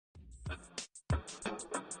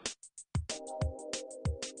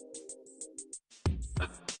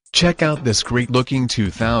Check out this great-looking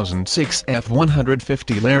 2006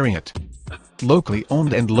 F-150 Lariat. Locally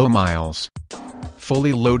owned and low miles.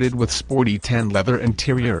 Fully loaded with sporty tan leather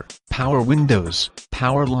interior, power windows,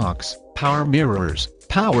 power locks, power mirrors,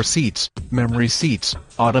 power seats, memory seats,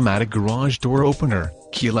 automatic garage door opener,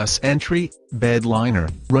 keyless entry, bed liner,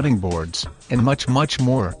 running boards, and much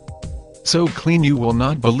more. So clean you will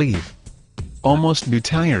not believe. Almost new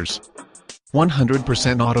tires. 100%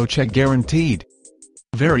 AutoCheck guaranteed.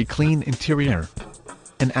 Very clean interior.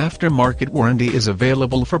 An aftermarket warranty is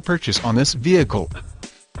available for purchase on this vehicle.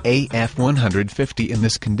 A F-150 in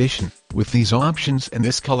this condition, with these options and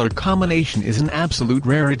this color combination is an absolute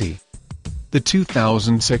rarity. The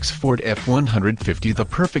 2006 Ford F-150, the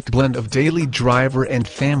perfect blend of daily driver and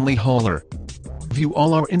family hauler. View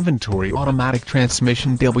all our inventory. Automatic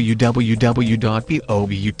transmission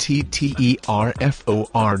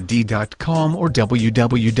www.bobutterford.com or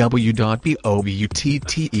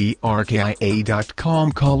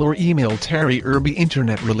www.bobutterkia.com. Call or email Terry Irby,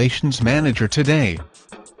 Internet Relations Manager today.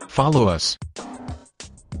 Follow us.